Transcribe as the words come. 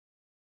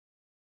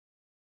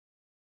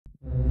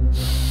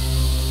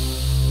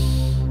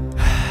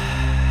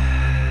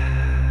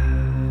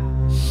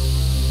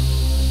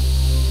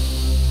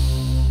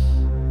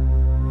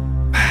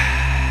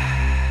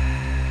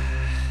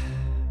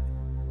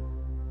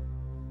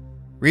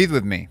Breathe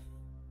with me.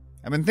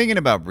 I've been thinking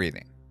about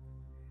breathing.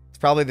 It's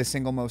probably the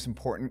single most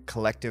important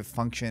collective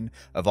function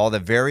of all the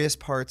various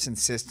parts and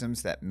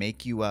systems that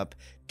make you up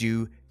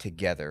do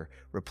together.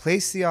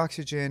 Replace the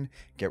oxygen,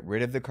 get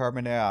rid of the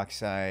carbon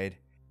dioxide.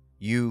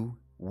 You,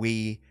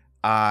 we,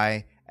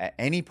 I, at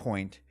any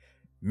point,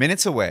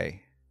 minutes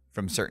away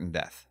from certain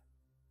death.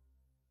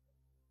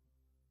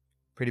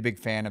 Pretty big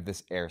fan of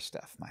this air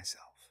stuff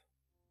myself.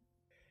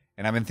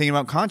 And I've been thinking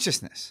about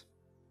consciousness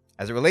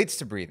as it relates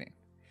to breathing.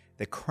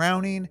 The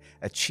crowning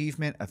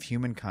achievement of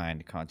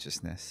humankind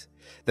consciousness,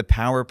 the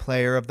power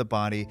player of the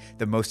body,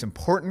 the most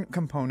important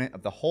component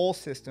of the whole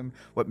system,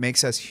 what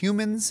makes us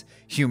humans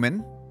human,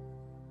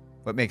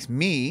 what makes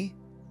me,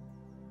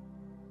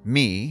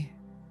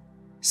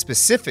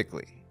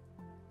 specifically,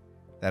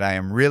 that I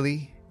am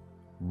really,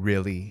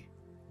 really,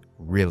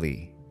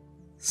 really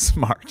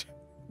smart.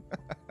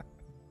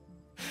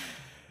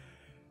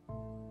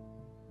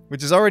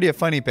 Which is already a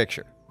funny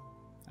picture.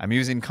 I'm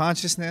using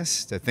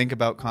consciousness to think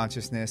about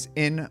consciousness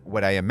in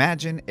what I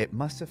imagine it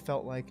must have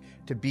felt like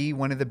to be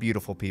one of the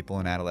beautiful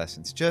people in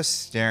adolescence,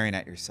 just staring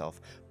at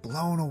yourself,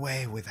 blown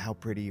away with how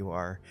pretty you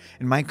are.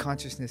 And my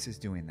consciousness is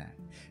doing that,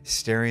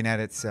 staring at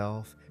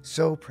itself,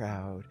 so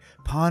proud,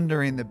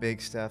 pondering the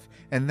big stuff.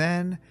 And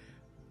then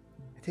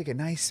I take a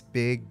nice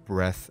big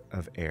breath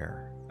of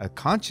air, a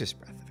conscious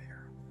breath of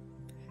air.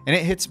 And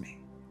it hits me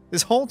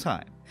this whole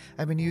time.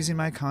 I've been using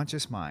my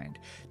conscious mind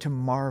to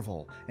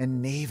marvel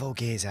and navel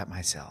gaze at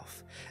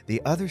myself.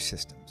 The other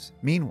systems,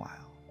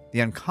 meanwhile,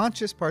 the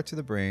unconscious parts of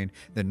the brain,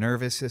 the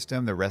nervous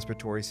system, the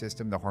respiratory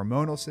system, the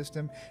hormonal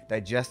system,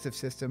 digestive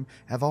system,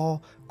 have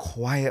all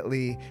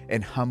quietly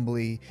and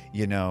humbly,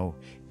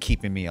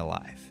 keeping me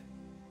alive.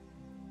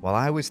 While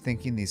I was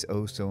thinking these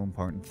oh so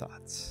important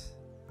thoughts,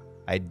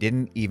 I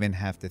didn't even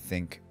have to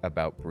think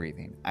about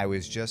breathing. I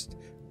was just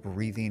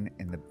breathing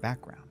in the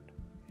background.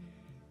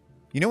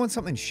 You know when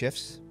something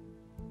shifts,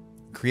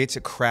 creates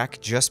a crack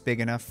just big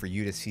enough for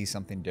you to see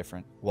something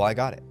different? Well, I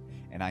got it,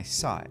 and I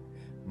saw it.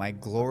 My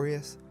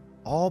glorious,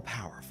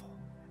 all-powerful,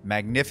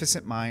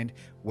 magnificent mind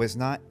was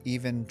not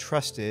even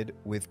trusted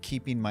with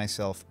keeping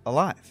myself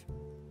alive.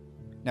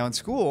 Now in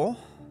school,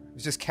 it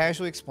was just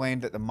casually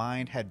explained that the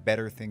mind had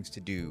better things to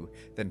do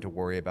than to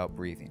worry about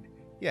breathing.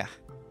 Yeah,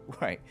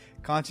 right,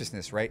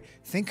 consciousness, right?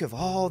 Think of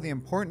all the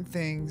important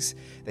things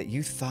that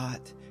you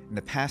thought in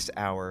the past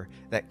hour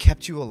that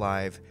kept you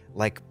alive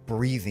like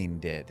breathing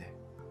did.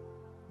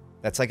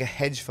 That's like a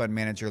hedge fund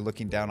manager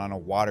looking down on a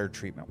water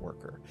treatment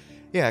worker.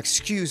 Yeah,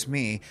 excuse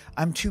me,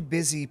 I'm too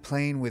busy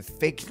playing with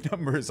fake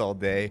numbers all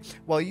day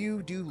while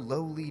you do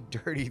lowly,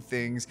 dirty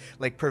things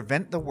like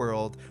prevent the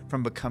world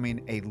from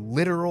becoming a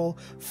literal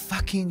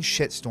fucking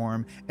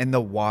shitstorm and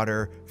the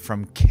water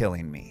from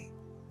killing me.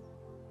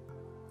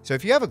 So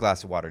if you have a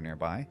glass of water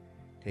nearby,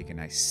 take a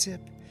nice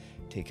sip,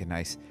 take a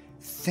nice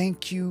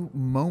thank you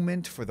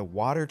moment for the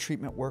water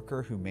treatment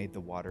worker who made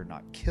the water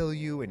not kill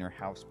you and your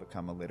house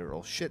become a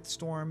literal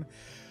shitstorm.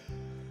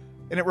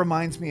 And it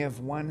reminds me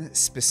of one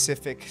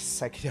specific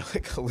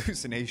psychedelic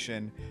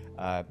hallucination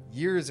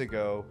years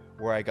ago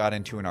where I got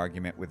into an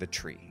argument with a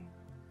tree.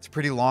 It's a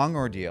pretty long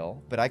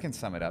ordeal, but I can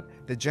sum it up.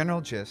 The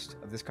general gist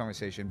of this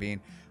conversation being,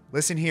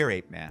 listen here,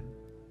 ape man,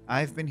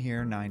 I've been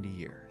here 90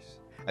 years.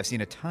 I've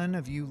seen a ton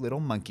of you little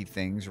monkey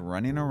things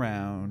running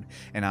around,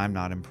 and I'm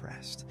not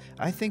impressed.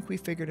 I think we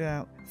figured it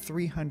out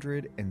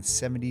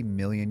 370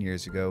 million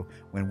years ago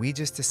when we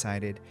just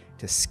decided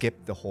to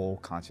skip the whole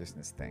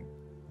consciousness thing.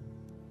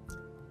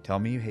 Tell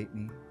me you hate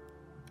me,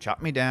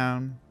 chop me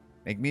down,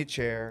 make me a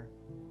chair.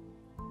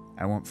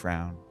 I won't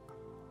frown.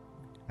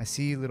 I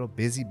see you little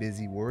busy,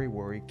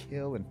 worry,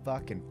 kill and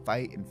fuck and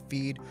fight and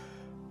feed,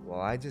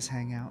 while I just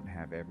hang out and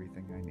have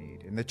everything I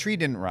need. And the tree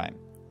didn't rhyme,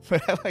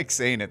 but I like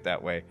saying it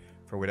that way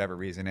for whatever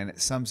reason, and it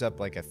sums up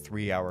like a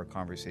 3-hour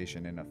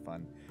conversation in a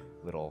fun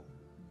little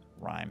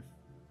rhyme.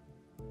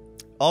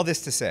 All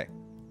this to say,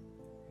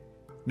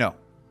 no,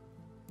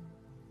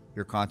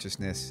 your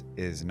consciousness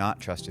is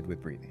not trusted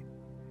with breathing.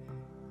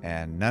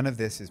 And none of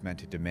this is meant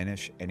to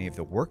diminish any of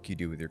the work you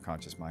do with your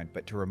conscious mind,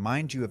 but to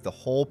remind you of the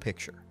whole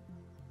picture,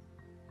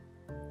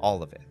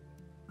 all of it,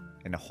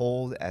 and to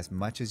hold as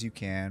much as you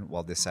can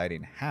while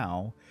deciding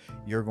how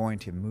you're going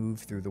to move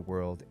through the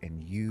world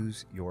and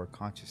use your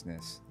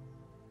consciousness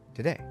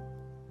today.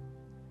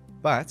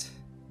 But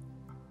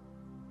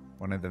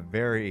one of the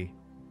very,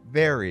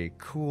 very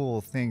cool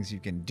things you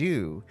can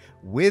do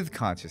with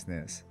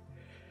consciousness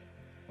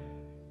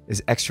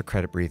is extra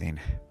credit breathing,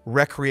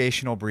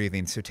 recreational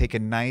breathing. So take a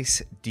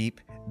nice, deep,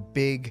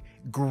 big,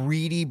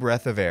 greedy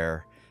breath of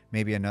air,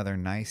 maybe another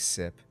nice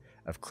sip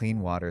of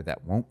clean water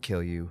that won't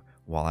kill you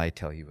while I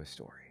tell you a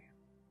story.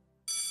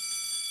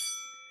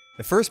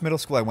 The first middle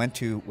school I went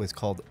to was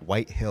called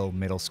White Hill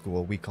Middle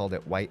School. We called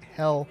it White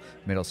Hell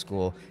Middle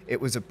School.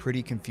 It was a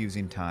pretty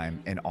confusing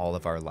time in all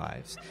of our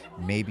lives.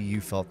 Maybe you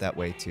felt that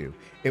way too.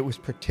 It was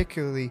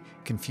particularly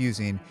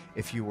confusing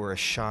if you were a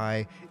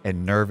shy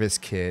and nervous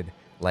kid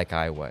like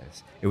I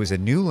was. It was a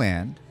new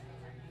land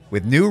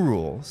with new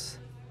rules.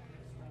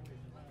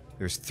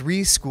 There's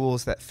 3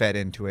 schools that fed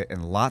into it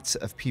and lots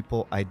of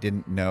people I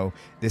didn't know.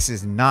 This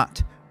is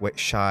not what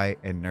shy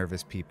and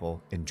nervous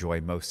people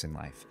enjoy most in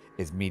life,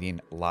 is meeting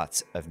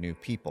lots of new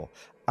people.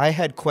 I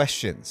had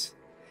questions.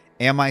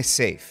 Am I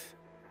safe?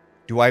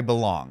 Do I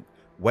belong?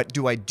 What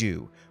do I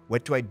do?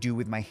 What do I do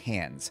with my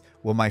hands?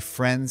 Will my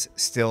friends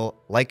still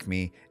like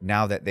me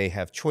now that they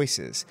have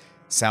choices?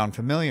 Sound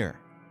familiar?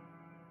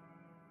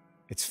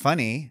 It's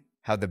funny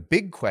how the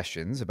big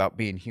questions about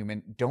being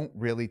human don't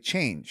really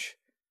change.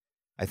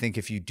 I think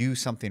if you do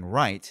something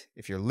right,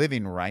 if you're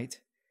living right,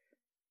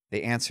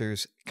 the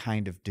answers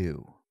kind of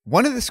do.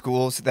 One of the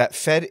schools that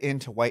fed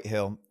into White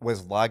Hill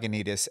was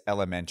Lagunitas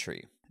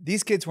Elementary.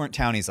 These kids weren't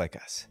townies like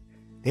us.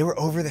 They were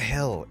over the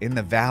hill, in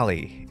the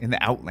valley, in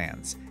the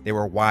outlands. They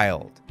were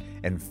wild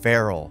and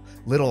feral,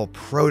 little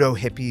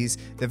proto-hippies.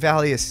 The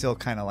valley is still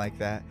kind of like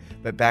that,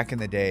 but back in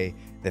the day,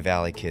 the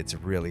valley kids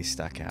really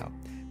stuck out.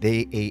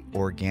 They ate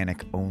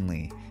organic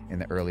only in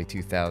the early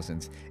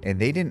 2000s, and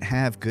they didn't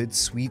have good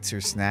sweets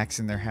or snacks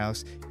in their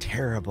house.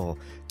 Terrible,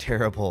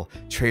 terrible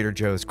Trader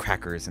Joe's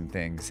crackers and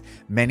things.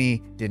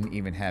 Many didn't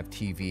even have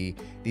TV.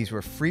 These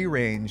were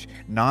free-range,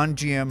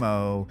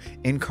 non-GMO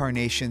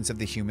incarnations of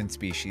the human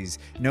species.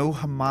 No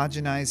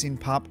homogenizing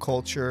pop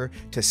culture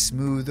to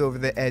smooth over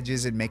the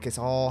edges and make us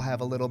all have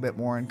a little bit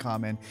more in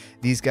common.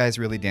 These guys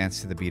really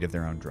danced to the beat of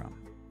their own drum.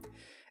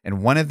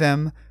 And one of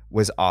them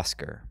was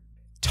Oscar.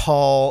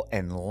 Tall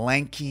and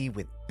lanky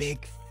with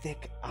big,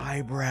 thick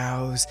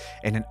eyebrows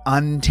and an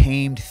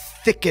untamed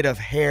thicket of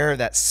hair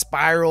that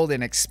spiraled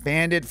and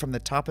expanded from the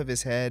top of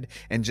his head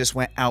and just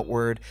went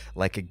outward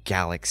like a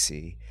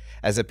galaxy.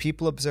 As a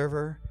people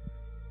observer,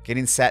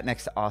 getting sat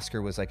next to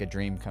Oscar was like a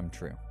dream come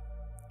true.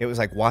 It was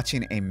like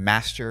watching a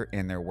master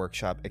in their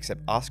workshop,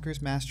 except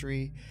Oscar's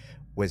mastery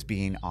was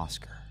being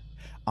Oscar.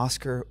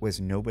 Oscar was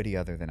nobody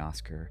other than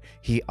Oscar.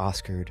 He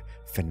Oscared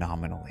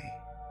phenomenally.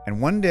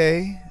 And one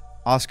day,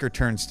 Oscar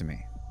turns to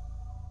me,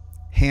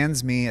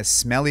 hands me a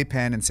smelly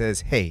pen and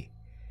says, "Hey,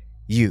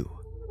 you,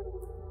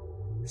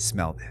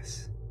 smell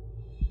this."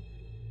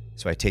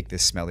 So I take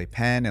this smelly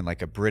pen and,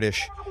 like a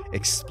British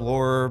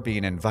explorer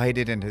being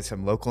invited into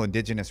some local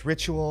indigenous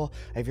ritual,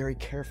 I very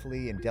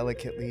carefully and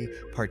delicately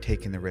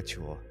partake in the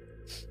ritual.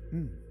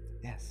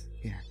 Yes,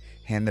 here,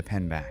 hand the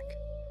pen back.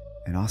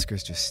 And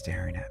Oscar's just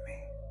staring at me.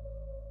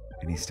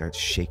 And he starts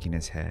shaking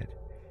his head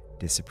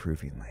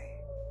disapprovingly.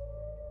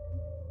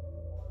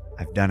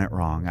 I've done it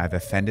wrong. I've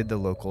offended the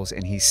locals.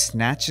 And he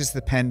snatches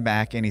the pen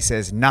back and he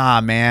says, "Nah,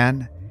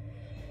 man,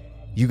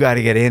 you got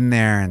to get in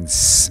there and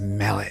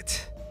smell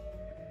it."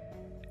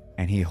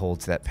 And he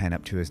holds that pen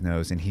up to his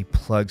nose and he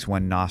plugs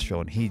one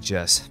nostril and he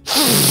just...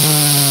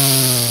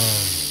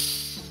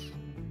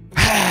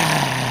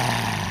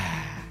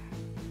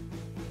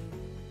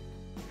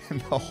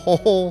 And the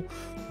whole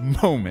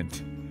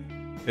moment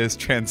is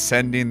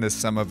transcending the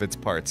sum of its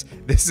parts.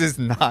 This is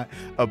not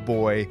a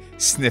boy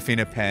sniffing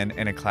a pen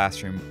in a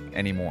classroom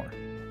anymore.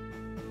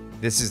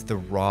 This is the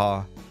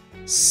raw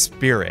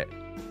spirit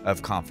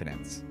of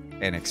confidence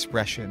and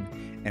expression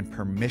and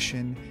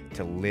permission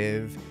to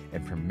live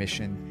and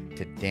permission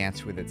to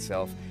dance with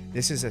itself.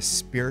 This is a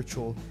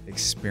spiritual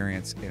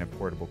experience in a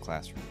portable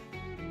classroom.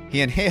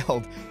 He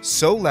inhaled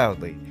so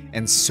loudly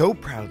and so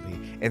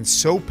proudly and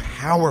so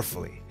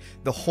powerfully,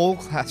 the whole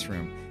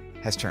classroom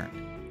has turned.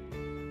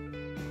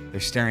 They're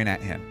staring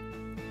at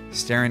him,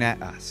 staring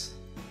at us,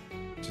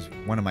 which is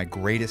one of my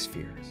greatest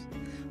fears.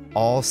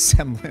 All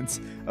semblance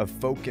of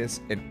focus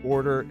and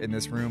order in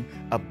this room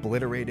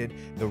obliterated,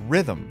 the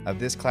rhythm of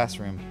this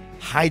classroom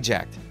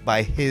hijacked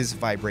by his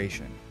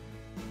vibration.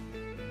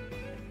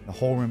 The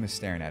whole room is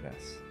staring at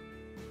us,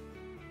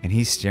 and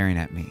he's staring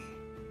at me.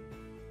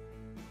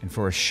 And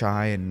for a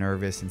shy and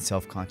nervous and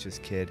self-conscious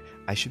kid,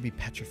 I should be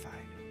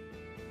petrified.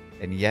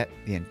 And yet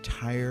the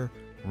entire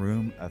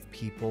room of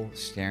people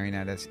staring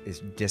at us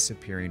is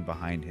disappearing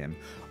behind him.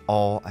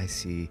 All I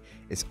see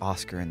is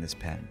Oscar and this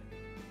pen.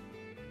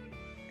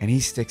 And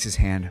he sticks his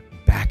hand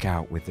back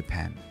out with the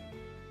pen.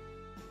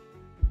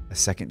 A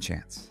second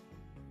chance.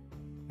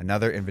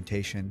 Another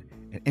invitation,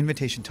 an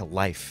invitation to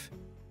life.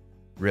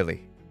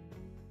 Really.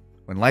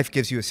 When life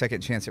gives you a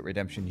second chance at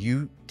redemption,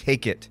 you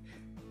take it,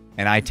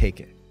 and I take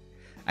it.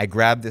 I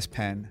grab this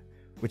pen,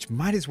 which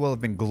might as well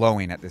have been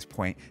glowing at this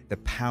point. The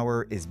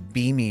power is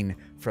beaming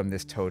from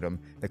this totem,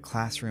 the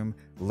classroom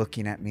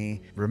looking at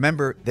me.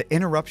 Remember, the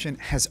interruption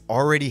has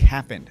already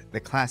happened. The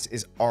class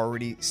is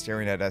already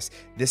staring at us.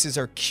 This is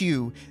our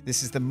cue.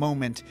 This is the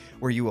moment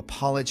where you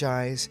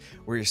apologize,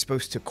 where you're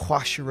supposed to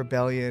quash your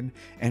rebellion,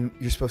 and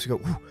you're supposed to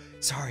go, "Ooh,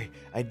 sorry,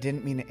 I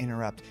didn't mean to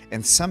interrupt."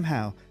 And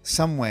somehow,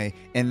 some way,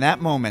 in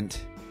that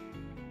moment,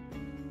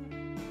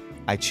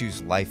 I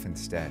choose life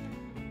instead.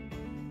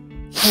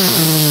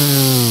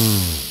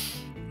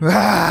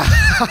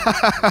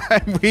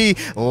 We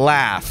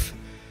laugh.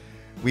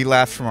 We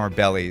laughed from our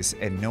bellies,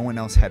 and no one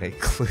else had a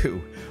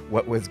clue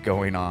what was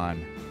going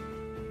on.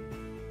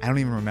 I don't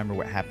even remember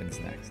what happens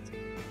next.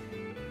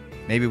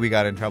 Maybe we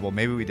got in trouble,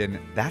 maybe we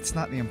didn't. That's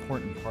not the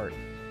important part.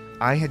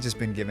 I had just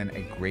been given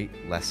a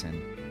great lesson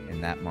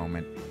in that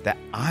moment that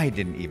I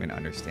didn't even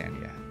understand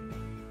yet.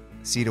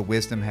 seed of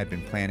wisdom had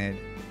been planted.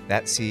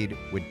 That seed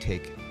would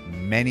take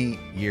many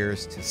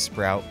years to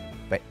sprout,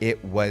 but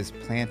it was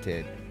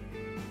planted.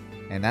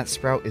 And that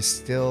sprout is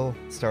still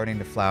starting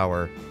to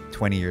flower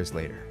 20 years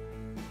later.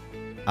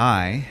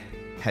 I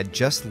had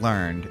just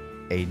learned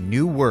a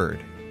new word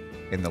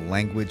in the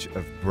language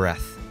of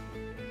breath.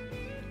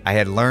 I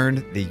had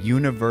learned the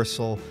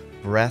universal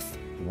breath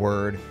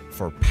word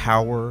for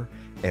power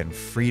and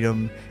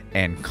freedom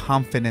and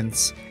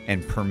confidence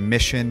and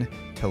permission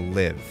to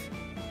live.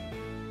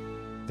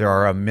 There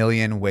are a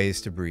million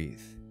ways to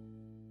breathe.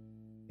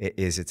 It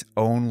is its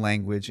own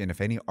language, and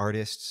if any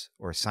artists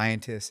or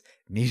scientists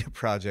need a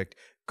project,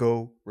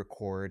 go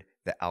record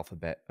the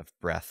alphabet of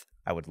breath.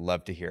 I would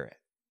love to hear it.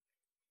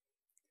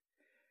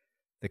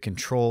 The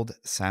controlled,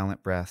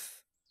 silent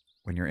breath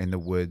when you're in the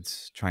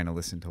woods trying to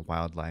listen to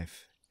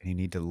wildlife, and you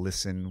need to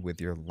listen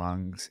with your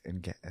lungs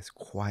and get as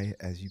quiet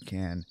as you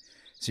can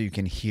so you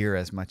can hear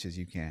as much as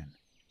you can.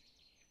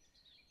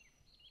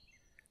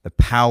 The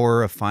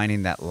power of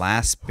finding that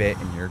last bit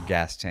in your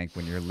gas tank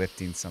when you're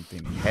lifting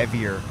something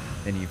heavier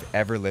than you've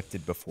ever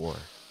lifted before.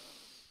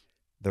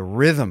 The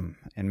rhythm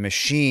and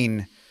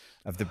machine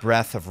of the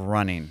breath of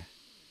running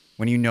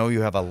when you know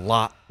you have a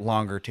lot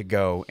longer to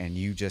go and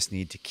you just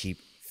need to keep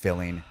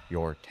filling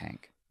your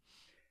tank.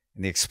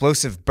 And the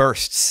explosive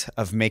bursts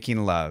of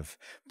making love,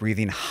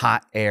 breathing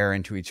hot air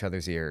into each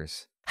other's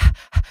ears.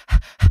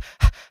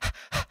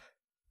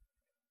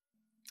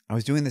 I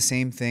was doing the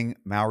same thing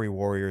Maori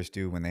warriors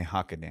do when they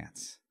haka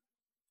dance,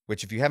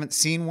 which if you haven't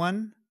seen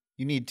one,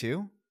 you need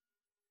to.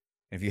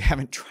 And if you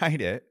haven't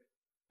tried it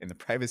in the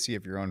privacy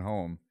of your own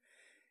home,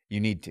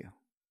 you need to.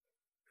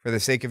 For the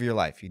sake of your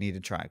life, you need to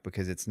try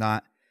because it's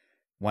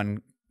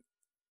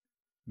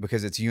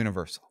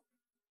universal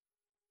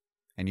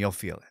and you'll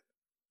feel it.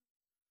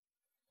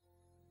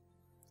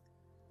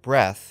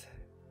 Breath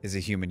is a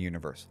human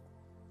universal.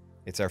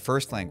 It's our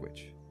first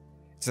language.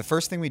 It's the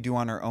first thing we do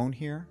on our own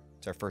here.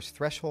 It's our first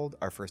threshold,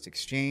 our first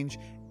exchange.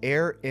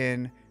 Air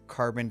in,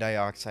 carbon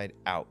dioxide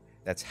out.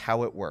 That's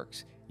how it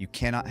works. You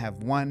cannot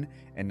have one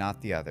and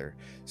not the other.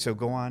 So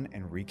go on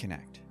and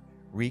reconnect.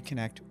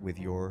 Reconnect with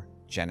your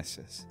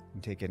Genesis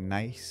and take a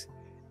nice,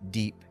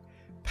 deep,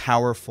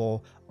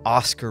 powerful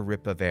Oscar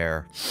rip of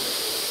air.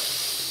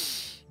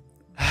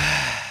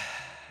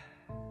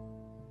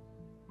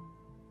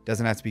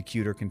 Doesn't have to be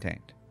cute or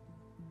contained.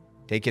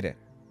 Take it in.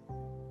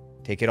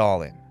 Take it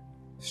all in.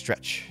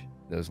 Stretch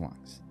those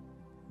lungs.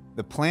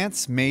 The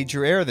plants made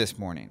your air this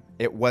morning.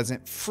 It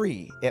wasn't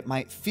free. It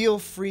might feel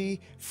free,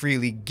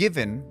 freely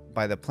given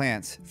by the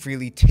plants,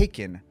 freely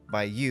taken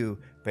by you,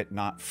 but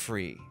not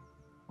free.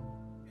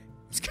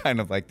 It's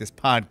kind of like this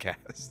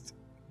podcast.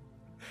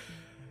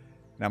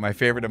 Now, my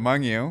favorite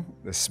among you,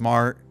 the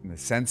smart and the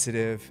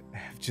sensitive,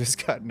 have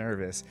just got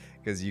nervous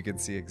because you can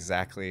see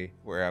exactly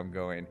where I'm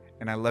going,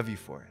 and I love you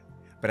for it.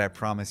 But I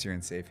promise you're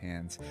in safe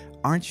hands.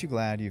 Aren't you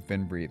glad you've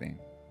been breathing?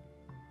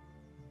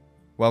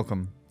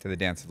 Welcome to the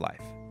dance of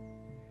life.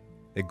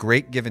 The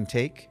great give and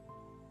take,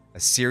 a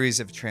series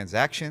of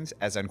transactions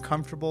as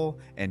uncomfortable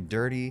and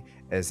dirty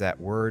as that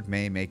word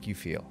may make you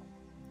feel.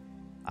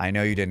 I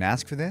know you didn't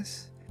ask for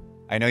this.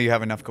 I know you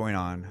have enough going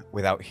on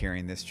without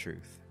hearing this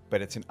truth,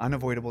 but it's an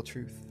unavoidable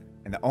truth.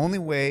 And the only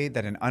way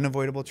that an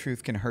unavoidable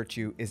truth can hurt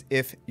you is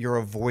if you're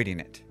avoiding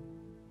it.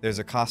 There's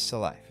a cost to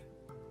life,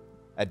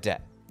 a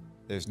debt.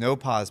 There's no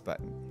pause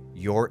button.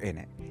 You're in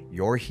it.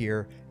 You're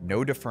here.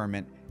 No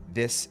deferment.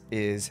 This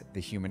is the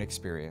human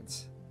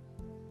experience.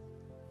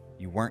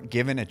 You weren't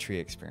given a tree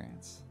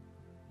experience.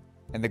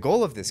 And the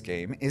goal of this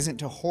game isn't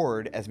to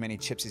hoard as many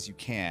chips as you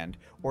can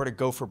or to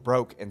go for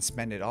broke and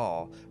spend it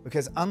all,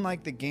 because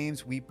unlike the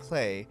games we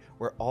play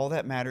where all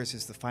that matters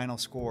is the final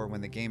score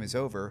when the game is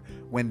over,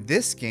 when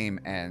this game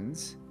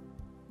ends,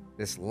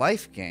 this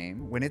life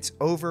game, when it's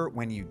over,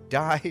 when you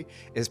die,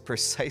 is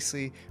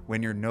precisely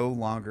when you're no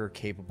longer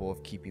capable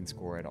of keeping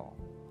score at all.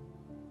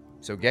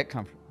 So get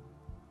comfortable.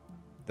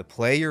 The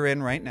play you're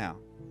in right now,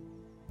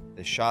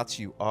 the shots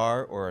you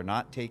are or are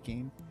not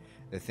taking,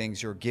 the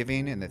things you're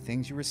giving and the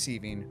things you're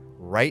receiving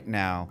right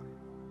now,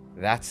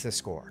 that's the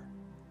score.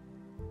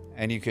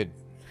 And you could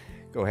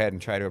go ahead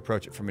and try to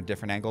approach it from a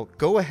different angle.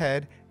 Go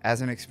ahead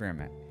as an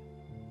experiment.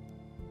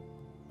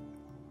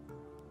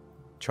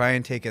 Try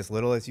and take as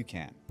little as you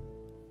can.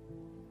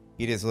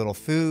 Eat as little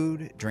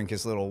food, drink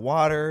as little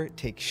water,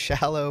 take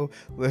shallow,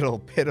 little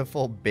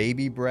pitiful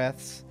baby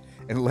breaths,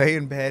 and lay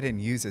in bed and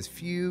use as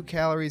few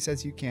calories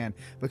as you can.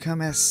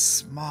 Become as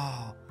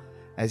small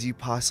as you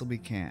possibly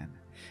can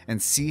and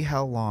see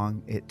how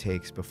long it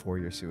takes before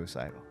you're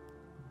suicidal.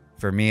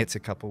 For me, it's a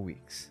couple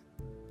weeks.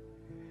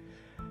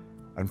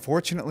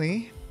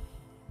 Unfortunately,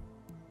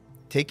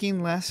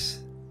 taking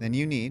less than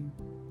you need,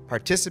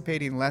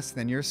 participating less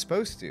than you're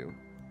supposed to,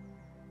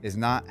 is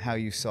not how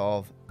you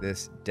solve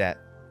this debt,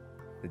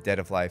 the debt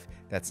of life.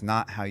 That's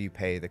not how you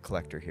pay the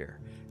collector here.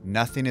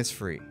 Nothing is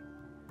free.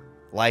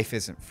 Life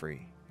isn't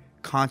free.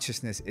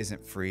 Consciousness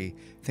isn't free.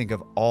 Think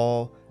of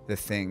all the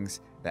things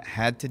that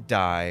had to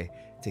die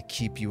to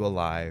keep you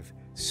alive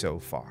so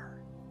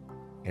far.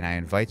 And I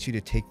invite you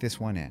to take this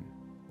one in.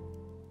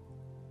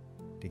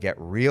 to get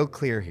real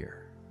clear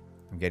here.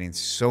 I'm getting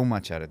so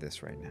much out of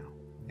this right now,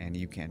 and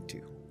you can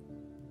too.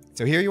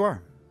 So here you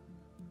are,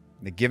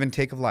 the give and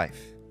take of life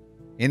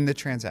in the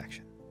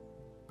transaction.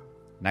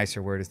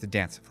 Nicer word is the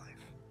dance of life.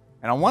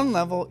 And on one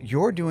level,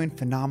 you're doing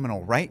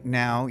phenomenal. Right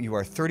now, you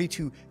are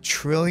 32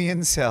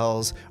 trillion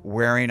cells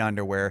wearing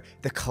underwear.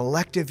 The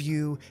collective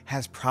you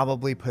has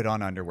probably put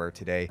on underwear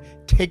today.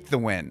 Take the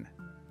win.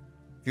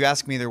 If you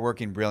ask me, they're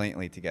working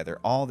brilliantly together.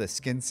 All the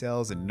skin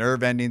cells and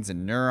nerve endings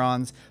and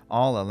neurons,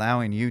 all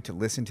allowing you to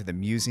listen to the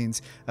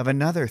musings of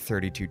another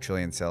 32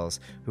 trillion cells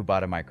who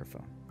bought a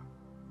microphone.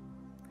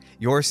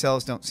 Your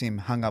cells don't seem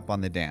hung up on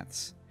the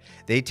dance.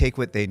 They take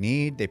what they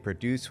need. They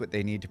produce what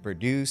they need to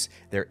produce.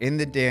 They're in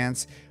the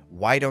dance.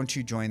 Why don't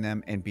you join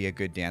them and be a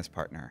good dance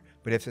partner?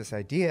 But if this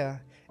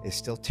idea is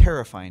still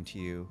terrifying to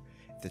you,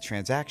 if the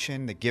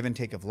transaction, the give and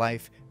take of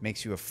life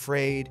makes you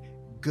afraid,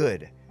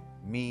 good.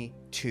 Me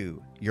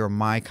too. You're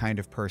my kind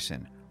of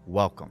person.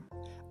 Welcome.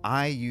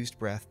 I used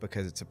breath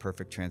because it's a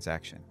perfect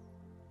transaction.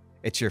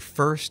 It's your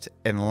first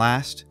and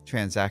last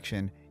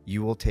transaction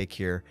you will take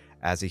here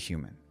as a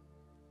human.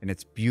 And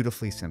it's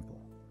beautifully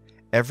simple.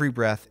 Every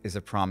breath is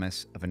a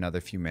promise of another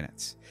few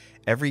minutes.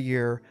 Every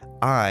year,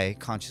 I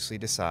consciously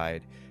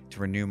decide to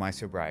renew my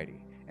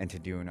sobriety and to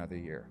do another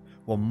year.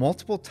 Well,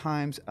 multiple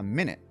times a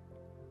minute,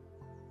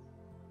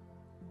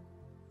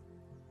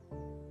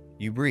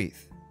 you breathe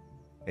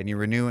and you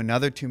renew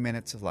another 2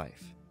 minutes of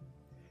life.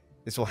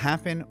 This will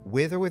happen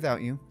with or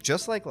without you,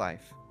 just like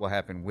life will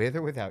happen with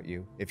or without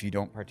you if you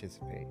don't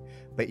participate.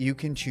 But you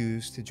can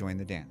choose to join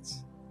the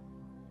dance.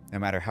 No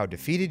matter how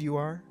defeated you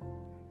are,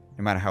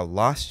 no matter how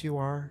lost you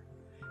are,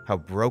 how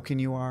broken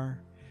you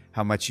are,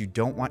 how much you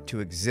don't want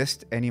to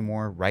exist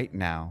anymore right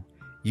now,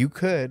 you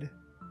could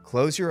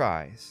close your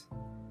eyes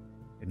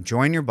and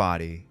join your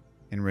body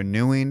in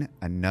renewing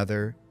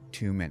another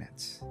 2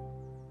 minutes.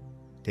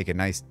 Take a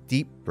nice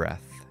deep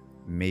breath,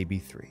 maybe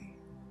 3.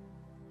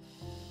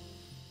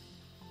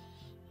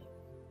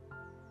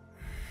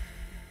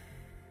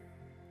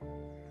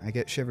 I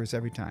get shivers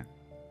every time.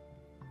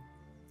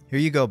 Here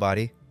you go,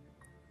 body.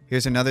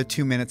 Here's another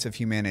 2 minutes of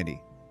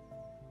humanity.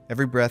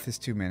 Every breath is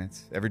 2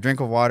 minutes. Every drink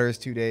of water is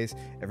 2 days.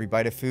 Every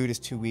bite of food is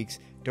 2 weeks.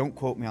 Don't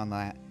quote me on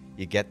that.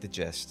 You get the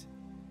gist.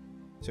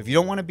 So if you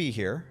don't want to be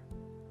here,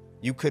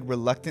 you could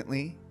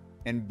reluctantly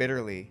and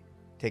bitterly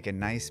take a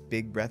nice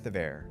big breath of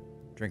air,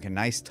 drink a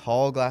nice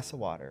tall glass of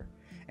water,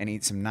 and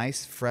eat some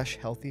nice, fresh,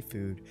 healthy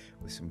food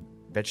with some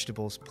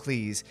vegetables,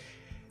 please.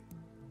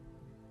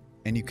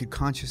 And you could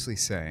consciously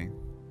say,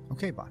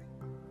 okay, body,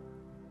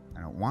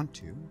 I don't want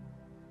to,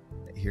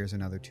 but here's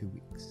another 2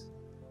 weeks.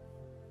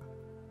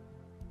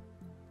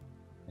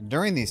 And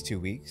during these 2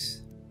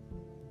 weeks,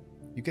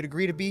 you could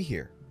agree to be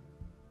here.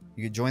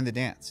 You could join the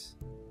dance.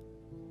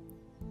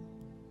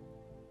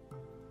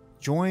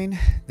 Join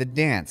the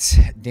dance.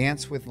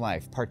 Dance with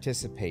life.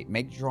 Participate.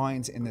 Make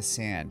drawings in the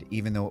sand,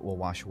 even though it will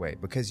wash away.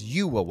 Because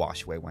you will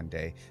wash away one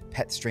day.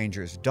 Pet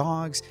strangers'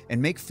 dogs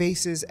and make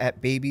faces at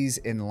babies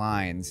in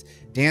lines.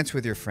 Dance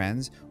with your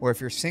friends. Or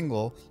if you're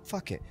single,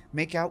 fuck it.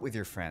 Make out with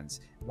your friends.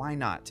 Why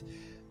not?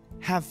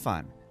 Have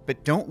fun.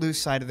 But don't lose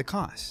sight of the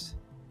cost.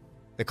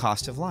 The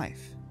cost of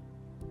life.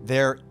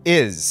 There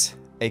is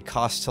a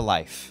cost to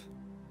life.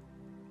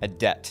 A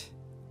debt.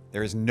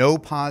 There is no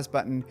pause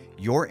button.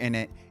 You're in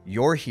it.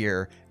 You're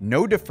here.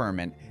 No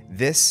deferment.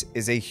 This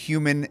is a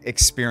human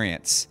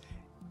experience.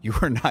 You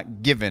are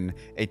not given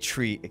a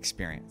tree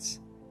experience.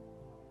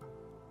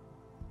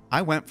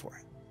 I went for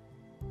it.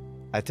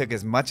 I took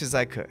as much as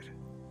I could.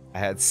 I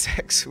had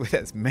sex with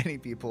as many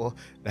people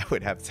that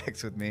would have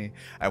sex with me.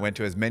 I went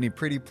to as many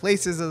pretty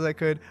places as I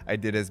could. I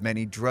did as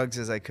many drugs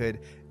as I could.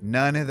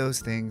 None of those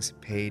things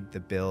paid the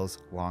bills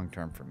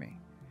long-term for me.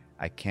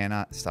 I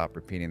cannot stop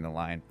repeating the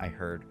line I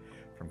heard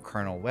from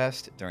Colonel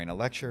West during a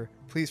lecture.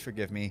 Please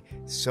forgive me.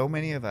 So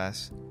many of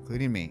us,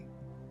 including me,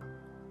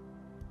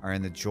 are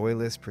in the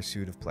joyless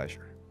pursuit of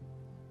pleasure.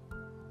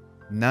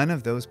 None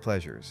of those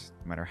pleasures,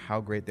 no matter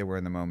how great they were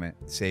in the moment,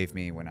 save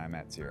me when I'm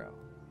at 0.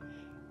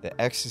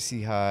 The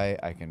ecstasy high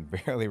I can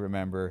barely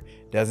remember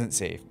doesn't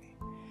save me.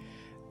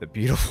 The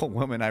beautiful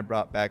woman I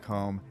brought back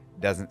home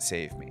doesn't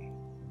save me.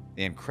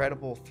 The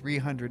incredible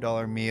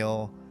 $300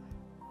 meal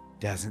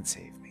doesn't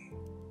save me.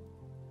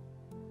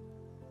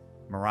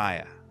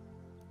 Mariah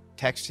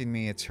texting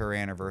me it's her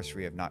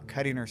anniversary of not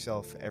cutting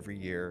herself every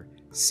year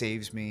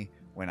saves me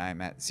when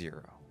I'm at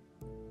 0.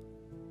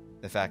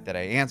 The fact that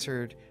I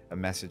answered a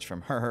message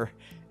from her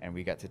and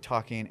we got to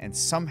talking, and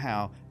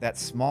somehow that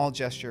small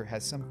gesture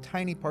has some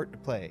tiny part to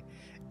play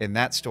in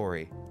that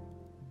story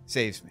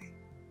saves me.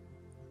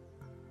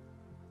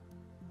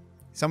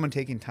 Someone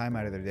taking time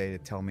out of their day to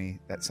tell me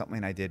that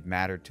something I did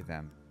mattered to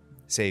them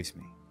saves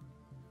me.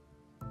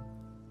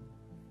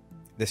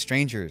 The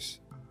strangers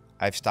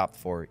I've stopped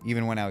for,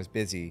 even when I was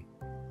busy,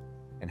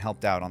 and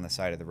helped out on the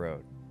side of the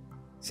road,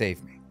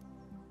 save me.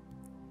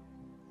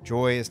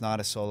 Joy is not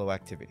a solo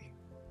activity.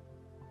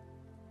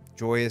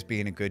 Joy is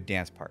being a good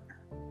dance partner.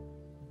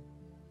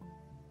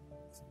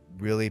 It's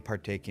really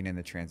partaking in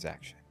the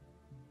transaction.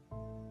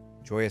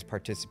 Joy is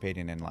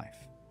participating in life.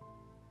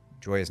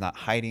 Joy is not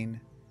hiding,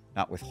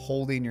 not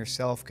withholding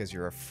yourself because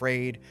you're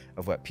afraid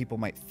of what people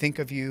might think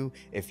of you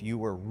if you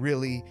were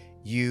really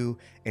you.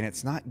 And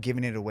it's not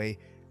giving it away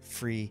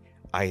free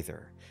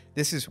either.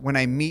 This is when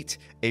I meet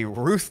a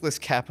ruthless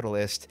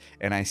capitalist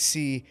and I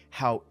see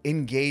how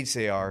engaged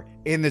they are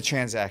in the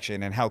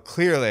transaction and how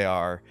clear they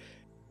are.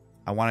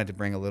 I wanted to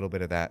bring a little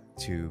bit of that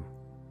to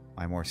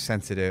my more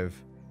sensitive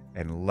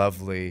and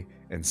lovely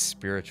and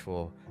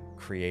spiritual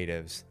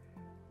creatives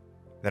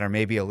that are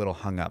maybe a little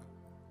hung up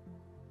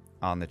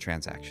on the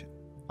transaction,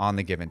 on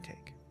the give and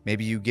take.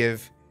 Maybe you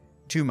give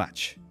too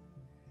much.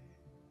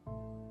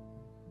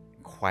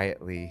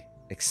 Quietly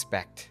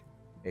expect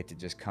it to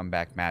just come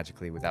back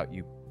magically without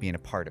you being a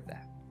part of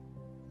that.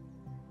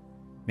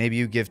 Maybe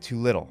you give too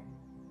little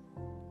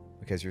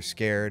because you're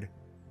scared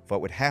of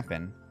what would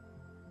happen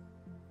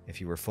if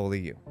you were fully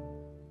you.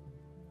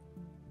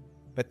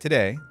 But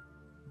today,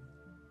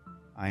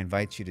 I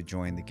invite you to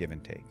join the give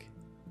and take.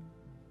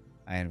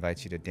 I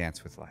invite you to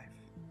dance with life.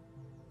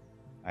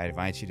 I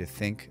invite you to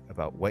think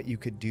about what you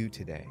could do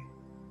today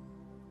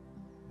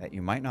that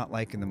you might not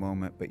like in the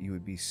moment, but you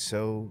would be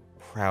so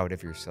proud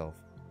of yourself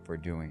for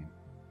doing.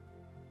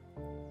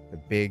 The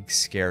big,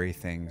 scary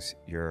things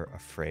you're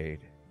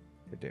afraid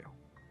to do.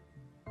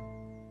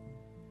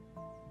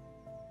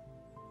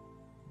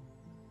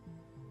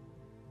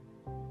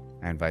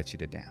 I invite you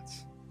to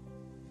dance.